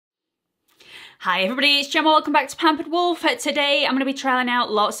Hi everybody, it's Gemma, welcome back to Pampered Wolf. Today I'm going to be trying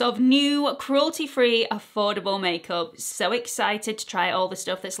out lots of new cruelty-free affordable makeup. So excited to try all the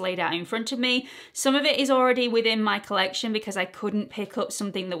stuff that's laid out in front of me. Some of it is already within my collection because I couldn't pick up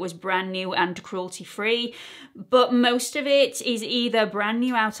something that was brand new and cruelty-free. But most of it is either brand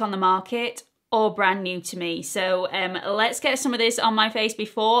new out on the market or brand new to me. So let's get some of this on my face.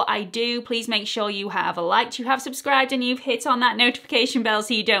 Before I do, please make sure you have liked, you have subscribed, and you've hit on that notification bell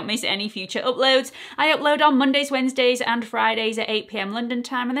so you don't miss any future uploads. I upload on Mondays, Wednesdays and Fridays at 8 PM London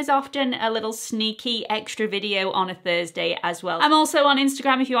time, and there's often a little sneaky extra video on a Thursday as well. I'm also on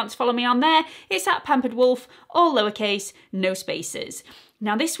Instagram if you want to follow me on there. It's at Pampered Wolf, all lowercase, no spaces.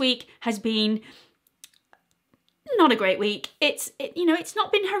 Now this week has been not a great week. It's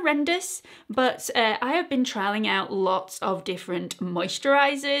not been horrendous, but I have been trialing out lots of different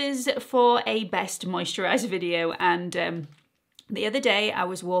moisturizers for a best moisturizer video, and the other day I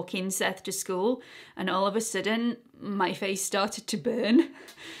was walking Seth to school and all of a sudden my face started to burn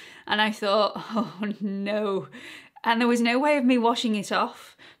and I thought, oh no, and there was no way of me washing it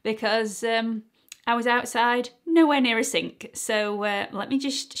off because I was outside, nowhere near a sink. So let me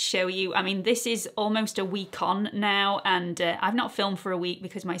just show you. I mean, this is almost a week on now, and I've not filmed for a week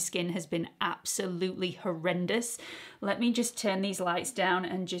because my skin has been absolutely horrendous. Let me just turn these lights down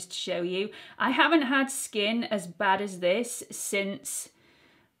and just show you. I haven't had skin as bad as this since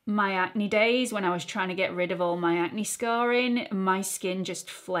my acne days when I was trying to get rid of all my acne scarring. My skin just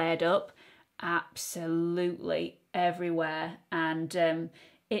flared up absolutely everywhere, and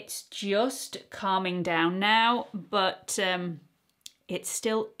it's just calming down now, but it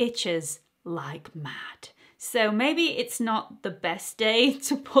still itches like mad. So maybe it's not the best day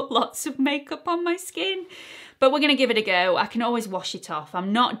to put lots of makeup on my skin, but we're gonna give it a go. I can always wash it off.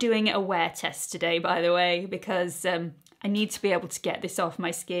 I'm not doing a wear test today, by the way, because I need to be able to get this off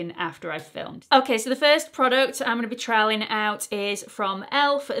my skin after I've filmed. Okay, so the first product I'm gonna be trialing out is from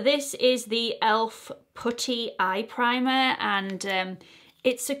e.l.f. This is the e.l.f. Putty Eye Primer, and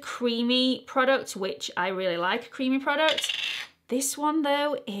it's a creamy product, which I really like, creamy products. This one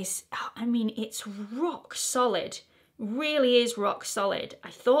though is, I mean, it's rock solid, really is rock solid. I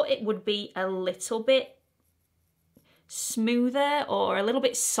thought it would be a little bit smoother or a little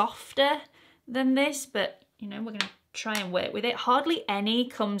bit softer than this, but you know, we're gonna try and work with it. Hardly any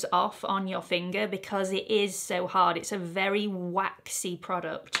comes off on your finger because it is so hard. It's a very waxy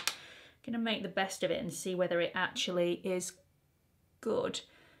product. I'm gonna make the best of it and see whether it actually is good.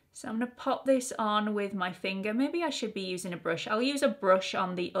 So I'm gonna pop this on with my finger. Maybe I should be using a brush. I'll use a brush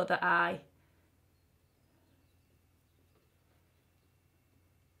on the other eye.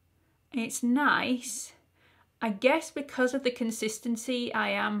 It's nice. I guess because of the consistency, I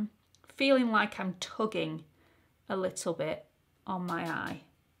am feeling like I'm tugging a little bit on my eye.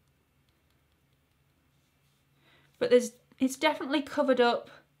 But it's definitely covered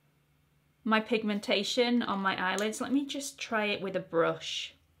up my pigmentation on my eyelids. Let me just try it with a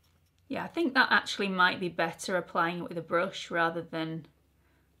brush. Yeah, I think that actually might be better, applying it with a brush rather than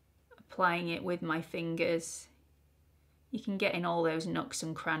applying it with my fingers. You can get in all those nooks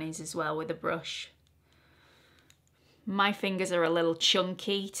and crannies as well with a brush. My fingers are a little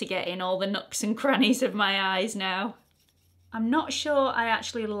chunky to get in all the nooks and crannies of my eyes now. I'm not sure I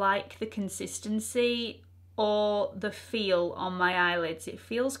actually like the consistency or the feel on my eyelids. It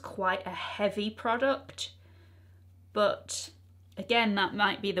feels quite a heavy product, but again, that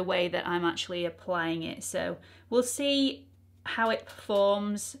might be the way that I'm actually applying it. So we'll see how it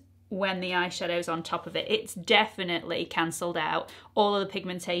performs when the eyeshadow's on top of it. It's definitely cancelled out all of the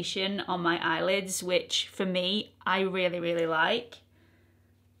pigmentation on my eyelids, which for me, I really, really like.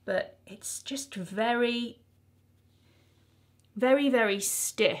 But it's just very, very, very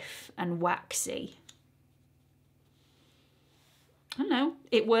stiff and waxy. I don't know,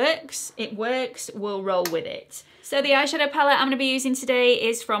 it works, we'll roll with it. So the eyeshadow palette I'm going to be using today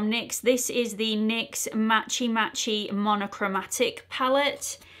is from NYX. This is the NYX Matchy Monochromatic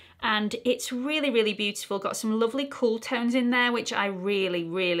palette, and it's really, really beautiful. Got some lovely cool tones in there, which I really,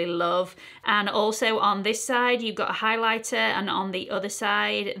 really love. And also on this side, you've got a highlighter, and on the other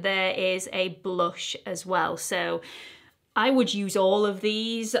side, there is a blush as well. So I would use all of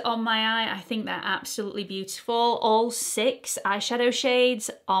these on my eye. I think they're absolutely beautiful. All 6 eyeshadow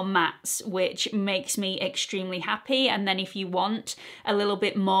shades are mattes, which makes me extremely happy. And then if you want a little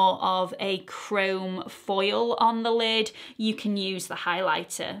bit more of a chrome foil on the lid, you can use the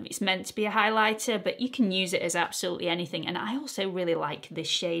highlighter. It's meant to be a highlighter, but you can use it as absolutely anything. And I also really like this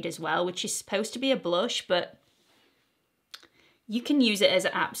shade as well, which is supposed to be a blush, but You can use it as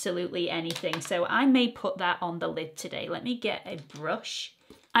absolutely anything. So I may put that on the lid today. Let me get a brush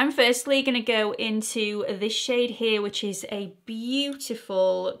I'm firstly going to go into this shade here, which is a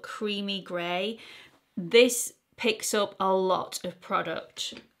beautiful creamy grey. This picks up a lot of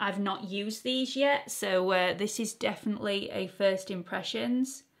product. I've not used these yet, so this is definitely a first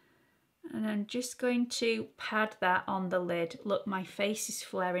impressions. And I'm just going to pad that on the lid. Look, my face is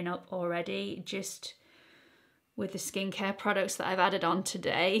flaring up already, just with the skincare products that I've added on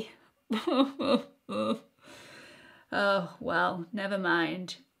today. Oh, well, never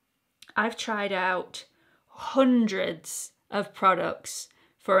mind. I've tried out hundreds of products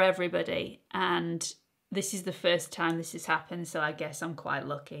for everybody, and this is the first time this has happened, so I guess I'm quite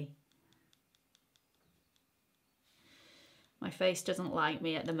lucky. My face doesn't like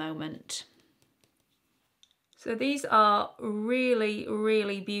me at the moment. So these are really,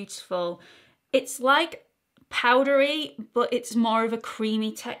 really beautiful. It's like powdery, but it's more of a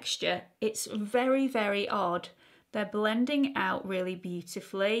creamy texture. It's very, very odd. They're blending out really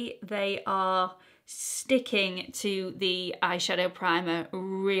beautifully. They are sticking to the eyeshadow primer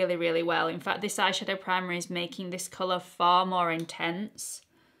really, really well. In fact, this eyeshadow primer is making this colour far more intense.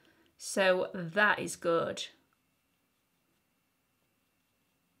 So that is good.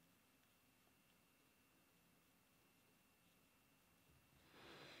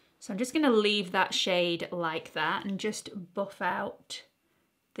 So I'm just going to leave that shade like that and just buff out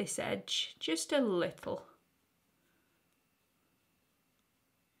this edge just a little.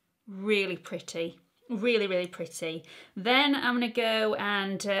 Really pretty, really, really pretty. Then I'm going to go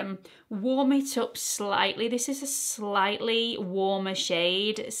and warm it up slightly. This is a slightly warmer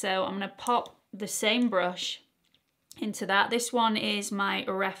shade, so I'm going to pop the same brush into that. This one is my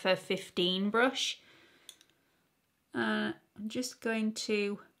Refa 15 brush. I'm just going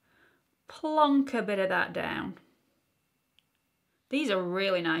to plonk a bit of that down. These are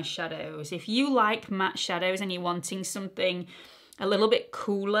really nice shadows. If you like matte shadows and you're wanting something a little bit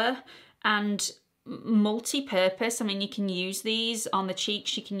cooler and multi-purpose, I mean, you can use these on the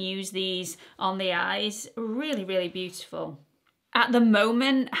cheeks, you can use these on the eyes. Really, really beautiful. At the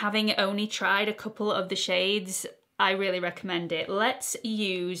moment, having only tried a couple of the shades, I really recommend it. Let's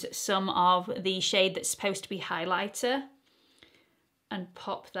use some of the shade that's supposed to be highlighter and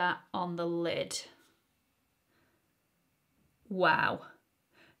pop that on the lid. Wow.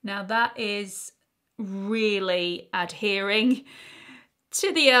 Now that is really adhering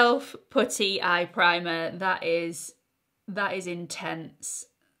to the e.l.f. Putty Eye Primer. That is intense.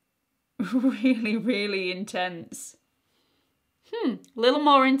 Really, really intense. A little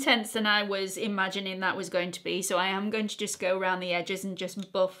more intense than I was imagining that was going to be. So I am going to just go around the edges and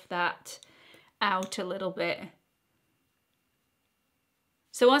just buff that out a little bit.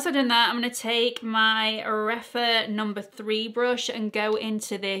 So once I've done that, I'm going to take my Refa number 3 brush and go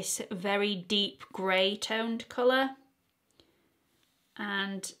into this very deep grey toned colour.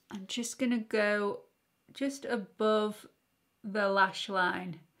 And I'm just going to go just above the lash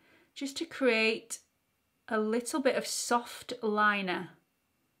line, just to create a little bit of soft liner.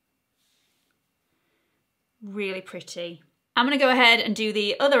 Really pretty. I'm going to go ahead and do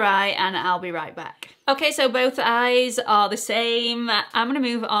the other eye and I'll be right back. Okay, so both eyes are the same. I'm going to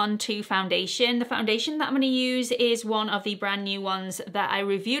move on to foundation. The foundation that I'm going to use is one of the brand new ones that I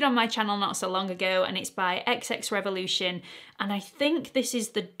reviewed on my channel not so long ago, and it's by XXREVOLUTION, and I think this is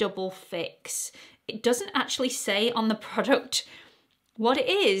the Double Fix. It doesn't actually say on the product what it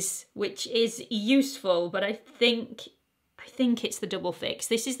is, which is useful, but I think it's the Double Fix.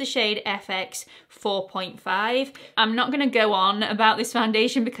 This is the shade FX 4.5. I'm not going to go on about this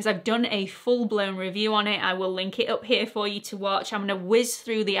foundation because I've done a full-blown review on it. I will link it up here for you to watch. I'm going to whiz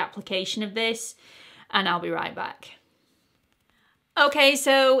through the application of this and I'll be right back. Okay,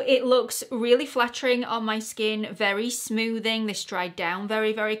 so it looks really flattering on my skin, very smoothing. This dried down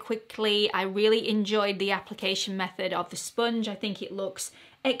very, very quickly. I really enjoyed the application method of the sponge. I think it looks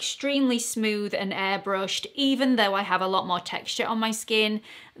extremely smooth and airbrushed, even though I have a lot more texture on my skin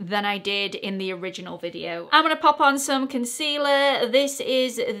than I did in the original video. I'm going to pop on some concealer. This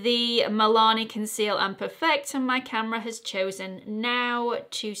is the MILANI Conceal and Perfect, and my camera has chosen now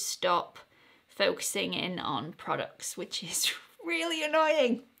to stop focusing in on products, which is really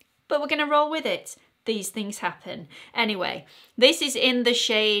annoying, but we're going to roll with it. These things happen. Anyway, this is in the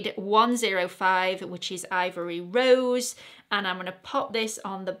shade 105, which is Ivory Rose, and I'm going to pop this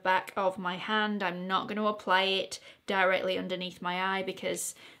on the back of my hand. I'm not going to apply it directly underneath my eye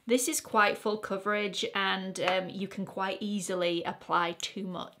because this is quite full coverage, and you can quite easily apply too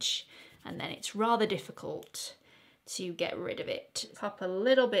much, and then it's rather difficult to get rid of it. Pop a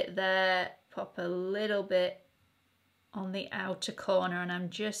little bit there, pop a little bit on the outer corner, and I'm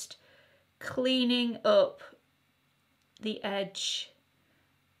just cleaning up the edge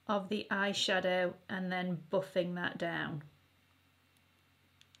of the eyeshadow and then buffing that down.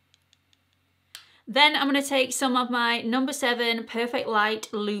 Then I'm going to take some of my number 7 Perfect Light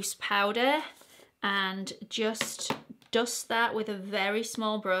Loose Powder and just dust that with a very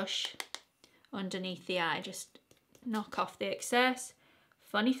small brush underneath the eye. Just knock off the excess.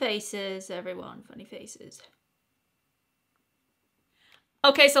 Funny faces, everyone, funny faces.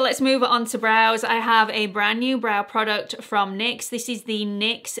 Okay, so let's move on to brows. I have a brand new brow product from NYX. This is the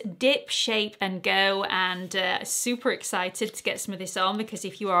NYX Dip Shape Go, and super excited to get some of this on, because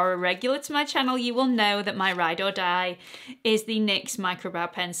if you are a regular to my channel, you will know that my ride or die is the NYX Micro Brow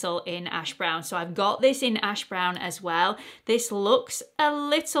Pencil in Ash Brown. So I've got this in Ash Brown as well. This looks a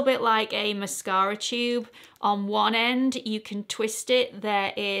little bit like a mascara tube. On one end, you can twist it.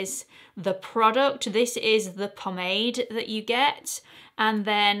 There is the product. This is the pomade that you get. And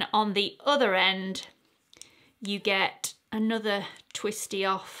then on the other end, you get another twisty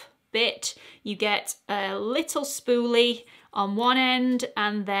off bit. You get a little spoolie on one end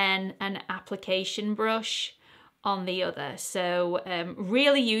and then an application brush on the other. So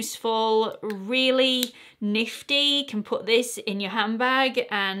really useful, really nifty. You can put this in your handbag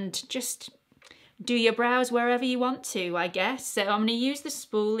and just do your brows wherever you want to, I guess. So I'm going to use the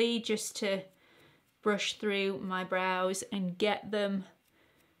spoolie just to brush through my brows and get them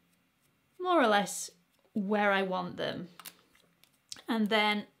more or less where I want them. And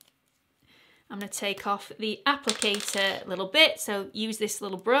then I'm going to take off the applicator a little bit. So use this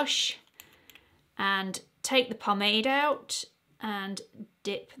little brush and take the pomade out and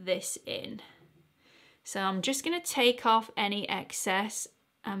dip this in. So I'm just going to take off any excess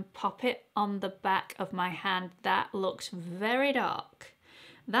and pop it on the back of my hand. That looks very dark.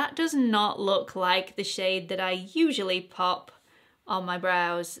 That does not look like the shade that I usually pop on my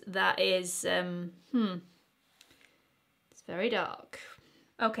brows. That is, it's very dark.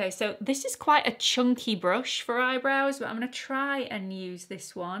 Okay, so this is quite a chunky brush for eyebrows, but I'm going to try and use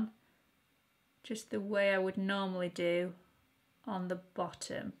this one just the way I would normally do on the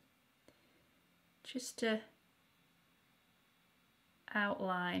bottom, just to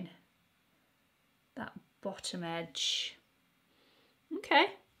outline that bottom edge. Okay,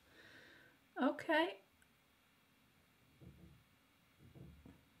 okay.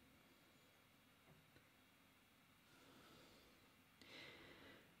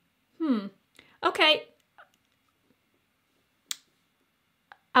 Okay.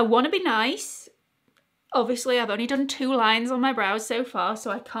 I want to be nice. Obviously, I've only done 2 lines on my brows so far, so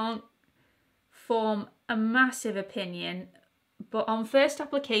I can't form a massive opinion. But on first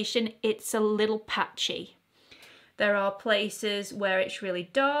application, it's a little patchy. There are places where it's really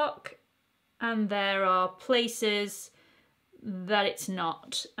dark, and there are places that it's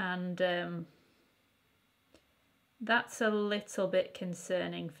not. And that's a little bit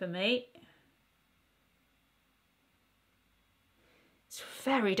concerning for me. It's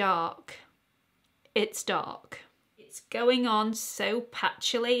very dark. It's dark. It's going on so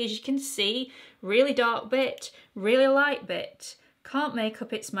patchily, as you can see. Really dark bit, really light bit. Can't make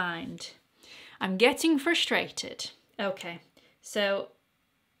up its mind. I'm getting frustrated. Okay, so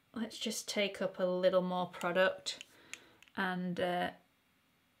let's just take up a little more product and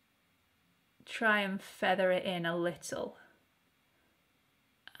try and feather it in a little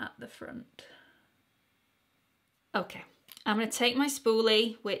at the front. Okay, I'm going to take my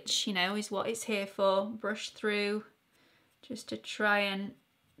spoolie, which, you know, is what it's here for, brush through just to try and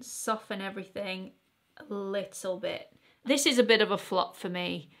soften everything a little bit. This is a bit of a flop for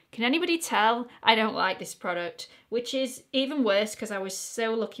me. Can anybody tell? I don't like this product, which is even worse because I was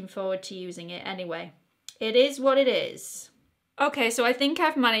so looking forward to using it anyway. It is what it is. Okay, so I think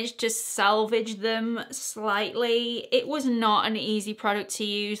I've managed to salvage them slightly. It was not an easy product to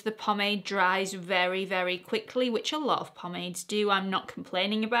use. The pomade dries very, very quickly, which a lot of pomades do. I'm not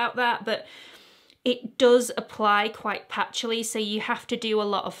complaining about that, but it does apply quite patchily, so you have to do a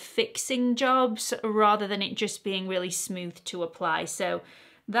lot of fixing jobs rather than it just being really smooth to apply. So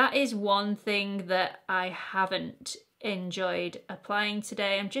that is one thing that I haven't enjoyed applying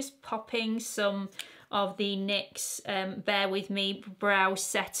today. I'm just popping some of the NYX Bear With Me Brow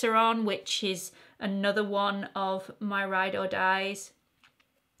Setter on, which is another one of my ride or dies.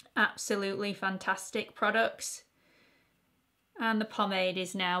 Absolutely fantastic products. And the pomade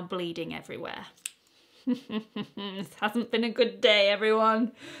is now bleeding everywhere. This hasn't been a good day,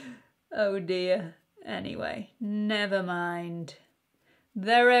 everyone. Oh dear. Anyway, never mind.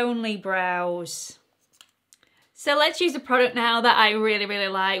 They're only brows. So let's use a product now that I really, really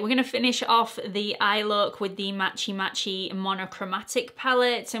like. We're going to finish off the eye look with the Matchy Monochromatic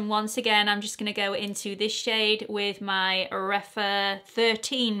palette. And once again, I'm just going to go into this shade with my Refa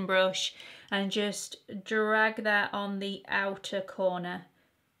 13 brush and just drag that on the outer corner.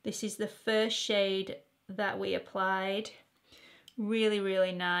 This is the first shade that we applied. Really,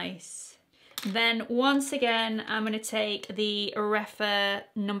 really nice. Then once again, I'm going to take the Refa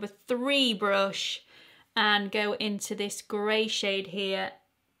number 3 brush and go into this grey shade here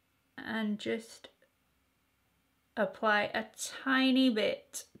and just apply a tiny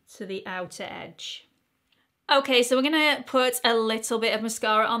bit to the outer edge. Okay, so we're gonna put a little bit of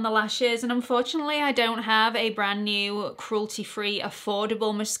mascara on the lashes, and unfortunately I don't have a brand new cruelty-free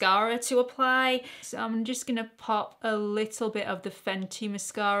affordable mascara to apply. So I'm just gonna pop a little bit of the Fenty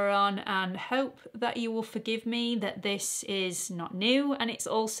mascara on and hope that you will forgive me that this is not new and it's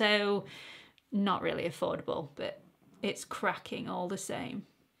also not really affordable, but it's cracking all the same.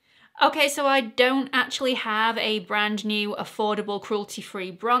 Okay, so I don't actually have a brand new affordable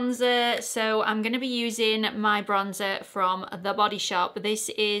cruelty-free bronzer, so I'm going to be using my bronzer from The Body Shop. This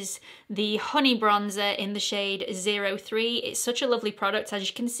is the Honey Bronzer in the shade 03. It's such a lovely product. As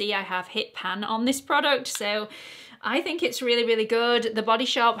you can see, I have hit pan on this product, so I think it's really, really good. The Body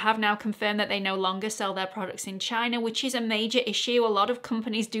Shop have now confirmed that they no longer sell their products in China, which is a major issue. A lot of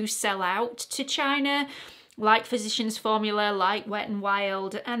companies do sell out to China, like Physicians Formula, like Wet n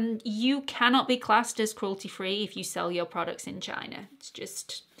Wild, and you cannot be classed as cruelty-free if you sell your products in China. It's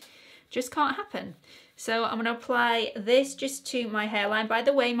just can't happen. So I'm gonna apply this just to my hairline. By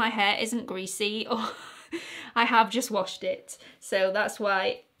the way, my hair isn't greasy, or I have just washed it, so that's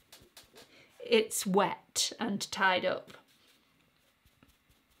why it's wet and tied up.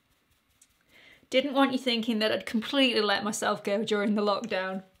 Didn't want you thinking that I'd completely let myself go during the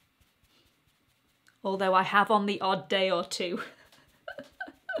lockdown. Although I have on the odd day or two.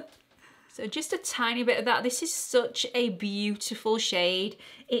 So just a tiny bit of that. This is such a beautiful shade.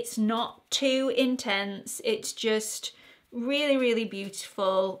 It's not too intense. It's just really, really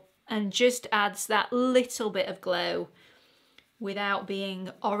beautiful and just adds that little bit of glow without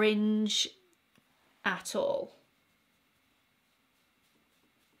being orange at all.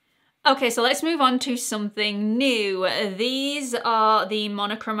 Okay, so let's move on to something new. These are the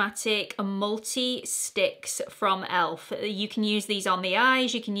Monochromatic multi-sticks from e.l.f. You can use these on the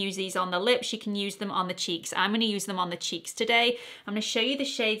eyes, you can use these on the lips, you can use them on the cheeks. I'm going to use them on the cheeks today. I'm going to show you the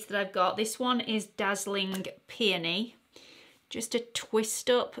shades that I've got. This one is Dazzling Peony. Just a twist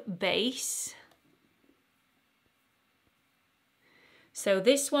up base. So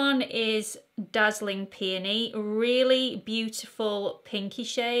this one is Dazzling Peony, really beautiful pinky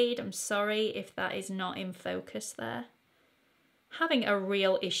shade. I'm sorry if that is not in focus there. Having a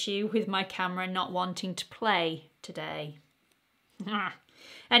real issue with my camera not wanting to play today.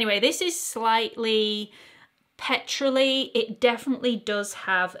 Anyway, this is slightly petrol-y. It definitely does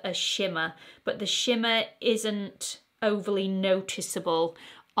have a shimmer, but the shimmer isn't overly noticeable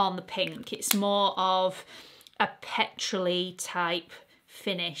on the pink. It's more of a petrol-y type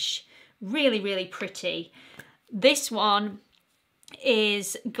finish. Really, really pretty. This one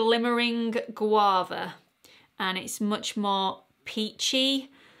is Glimmering Guava, and it's much more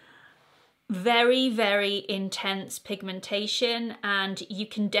peachy. Very, very intense pigmentation, and you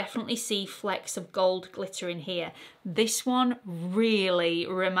can definitely see flecks of gold glitter in here. This one really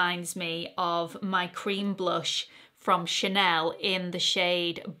reminds me of my cream blush from Chanel in the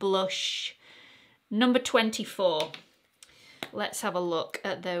shade Blush number 24. Let's have a look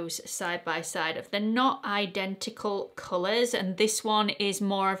at those side by side. They're not identical colours, and this one is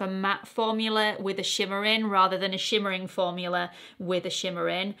more of a matte formula with a shimmer in rather than a shimmering formula with a shimmer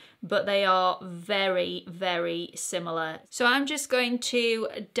in, but they are very, very similar. So I'm just going to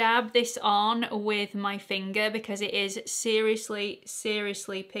dab this on with my finger because it is seriously,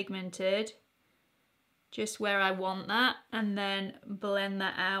 seriously pigmented. Just where I want that, and then blend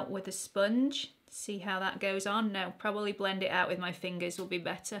that out with a sponge. See how that goes on? No, probably blend it out with my fingers will be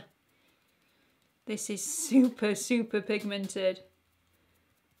better. This is super, super pigmented.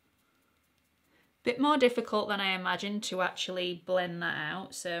 Bit more difficult than I imagined to actually blend that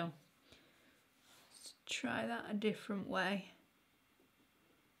out, so let's try that a different way.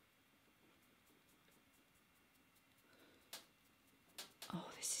 Oh,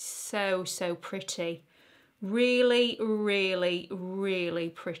 this is so, so pretty. Really, really, really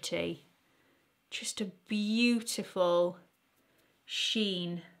pretty. Just a beautiful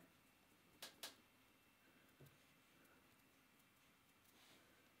sheen.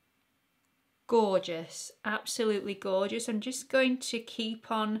 Gorgeous, absolutely gorgeous. I'm just going to keep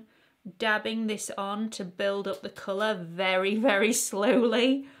on dabbing this on to build up the colour very, very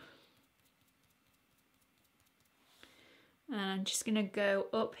slowly. And I'm just going to go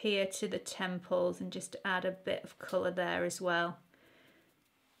up here to the temples and just add a bit of colour there as well.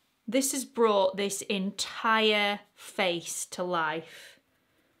 This has brought this entire face to life.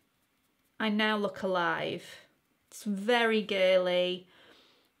 I now look alive. It's very girly,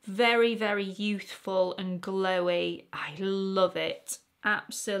 very, very youthful and glowy. I love it.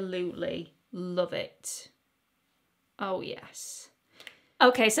 Absolutely love it. Oh yes.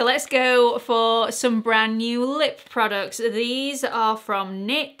 Okay, so let's go for some brand new lip products. These are from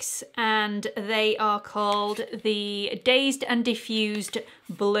NYX and they are called the Dazed and Defused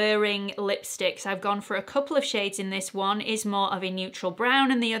Blurring Lipsticks. I've gone for a couple of shades in this. One is more of a neutral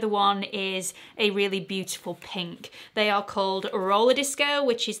brown and the other one is a really beautiful pink. They are called Roller Disco,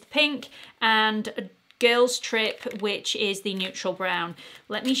 which is the pink, and Girls Trip, which is the neutral brown.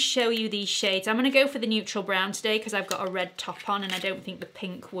 Let me show you these shades. I'm going to go for the neutral brown today because I've got a red top on and I don't think the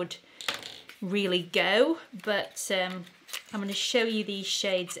pink would really go, but I'm going to show you these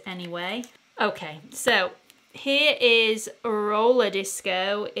shades anyway. Okay, so here is Roller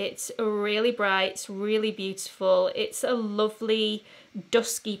Disco. It's really bright, it's really beautiful. It's a lovely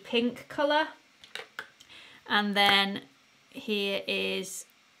dusky pink colour. And then here is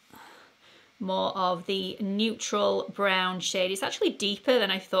more of the neutral brown shade. It's actually deeper than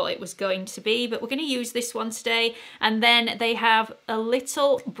I thought it was going to be, but we're going to use this one today. And then they have a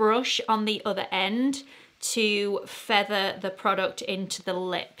little brush on the other end to feather the product into the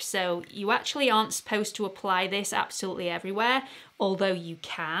lip. So you actually aren't supposed to apply this absolutely everywhere, although you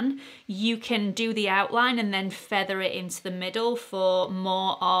can. You can do the outline and then feather it into the middle for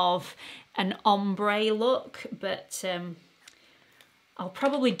more of an ombre look, but I'll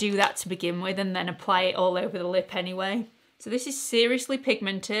probably do that to begin with and then apply it all over the lip anyway. So this is seriously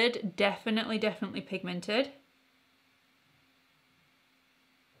pigmented, definitely pigmented.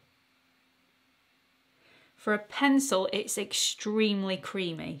 For a pencil, it's extremely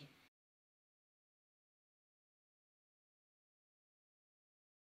creamy.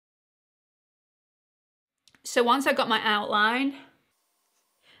 So once I've got my outline,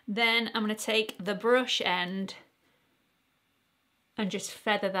 then I'm going to take the brush end and just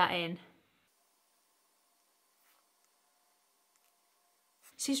feather that in.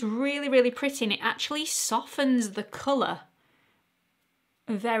 This is really, really pretty and it actually softens the colour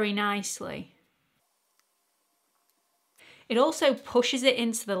very nicely. It also pushes it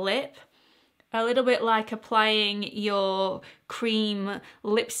into the lip, a little bit like applying your cream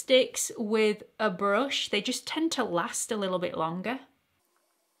lipsticks with a brush. They just tend to last a little bit longer.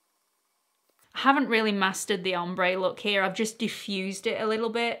 I haven't really mastered the ombre look here. I've just diffused it a little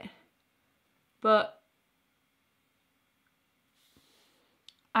bit, but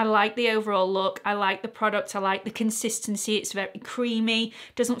I like the overall look. I like the product. I like the consistency. It's very creamy,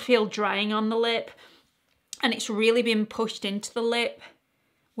 doesn't feel drying on the lip, and it's really been pushed into the lip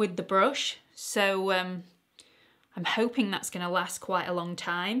with the brush. So I'm hoping that's going to last quite a long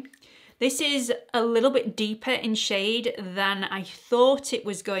time. This is a little bit deeper in shade than I thought it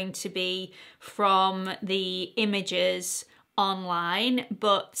was going to be from the images online,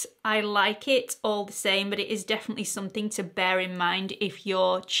 but I like it all the same. But it is definitely something to bear in mind if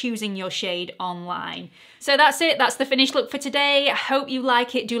you're choosing your shade online. So that's it, that's the finished look for today. I hope you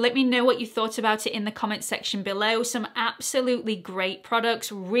like it. Do let me know what you thought about it in the comment section below. Some absolutely great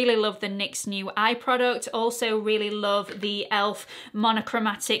products. Really love the NYX new eye product. Also really love the e.l.f.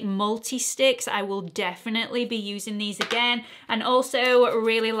 Monochromatic multi-sticks. I will definitely be using these again. And also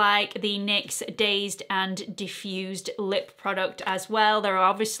really like the NYX Dazed and Defused lip product as well. There are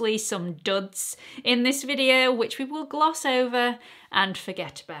obviously some duds in this video which we will gloss over and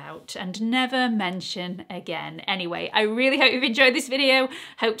forget about and never mention again. Anyway, I really hope you've enjoyed this video.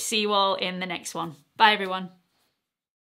 Hope to see you all in the next one. Bye everyone.